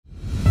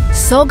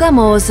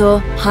Sogamoso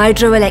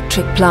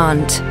Hydroelectric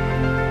Plant.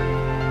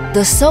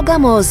 The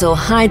Sogamoso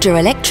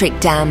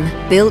Hydroelectric Dam,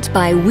 built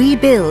by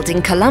Webuild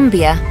in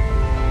Colombia,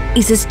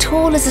 is as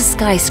tall as a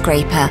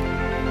skyscraper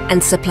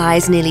and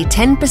supplies nearly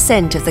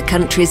 10% of the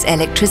country's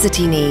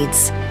electricity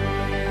needs.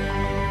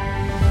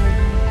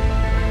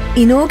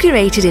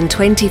 Inaugurated in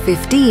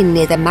 2015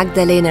 near the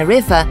Magdalena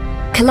River,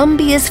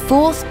 Colombia's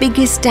fourth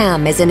biggest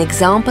dam is an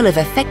example of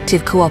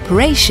effective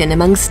cooperation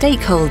among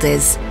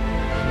stakeholders.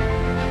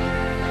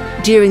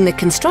 During the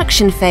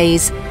construction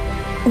phase,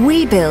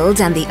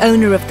 Webuild and the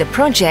owner of the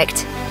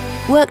project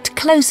worked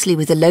closely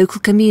with the local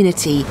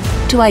community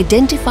to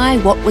identify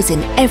what was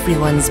in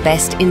everyone's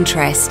best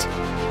interest.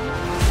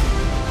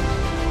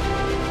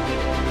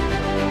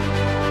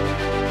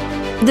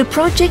 The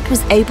project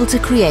was able to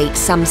create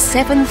some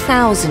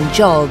 7,000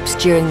 jobs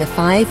during the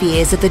 5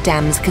 years of the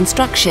dam's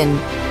construction.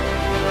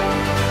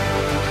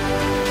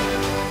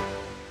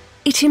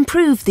 It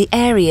improved the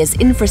area's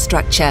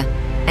infrastructure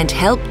and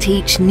helped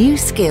teach new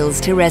skills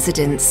to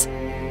residents.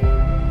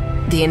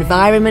 The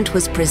environment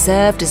was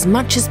preserved as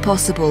much as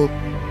possible,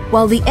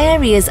 while the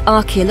area's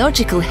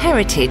archaeological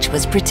heritage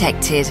was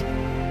protected.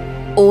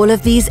 All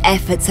of these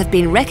efforts have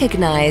been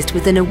recognized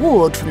with an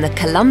award from the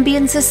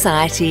Colombian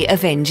Society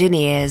of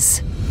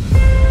Engineers.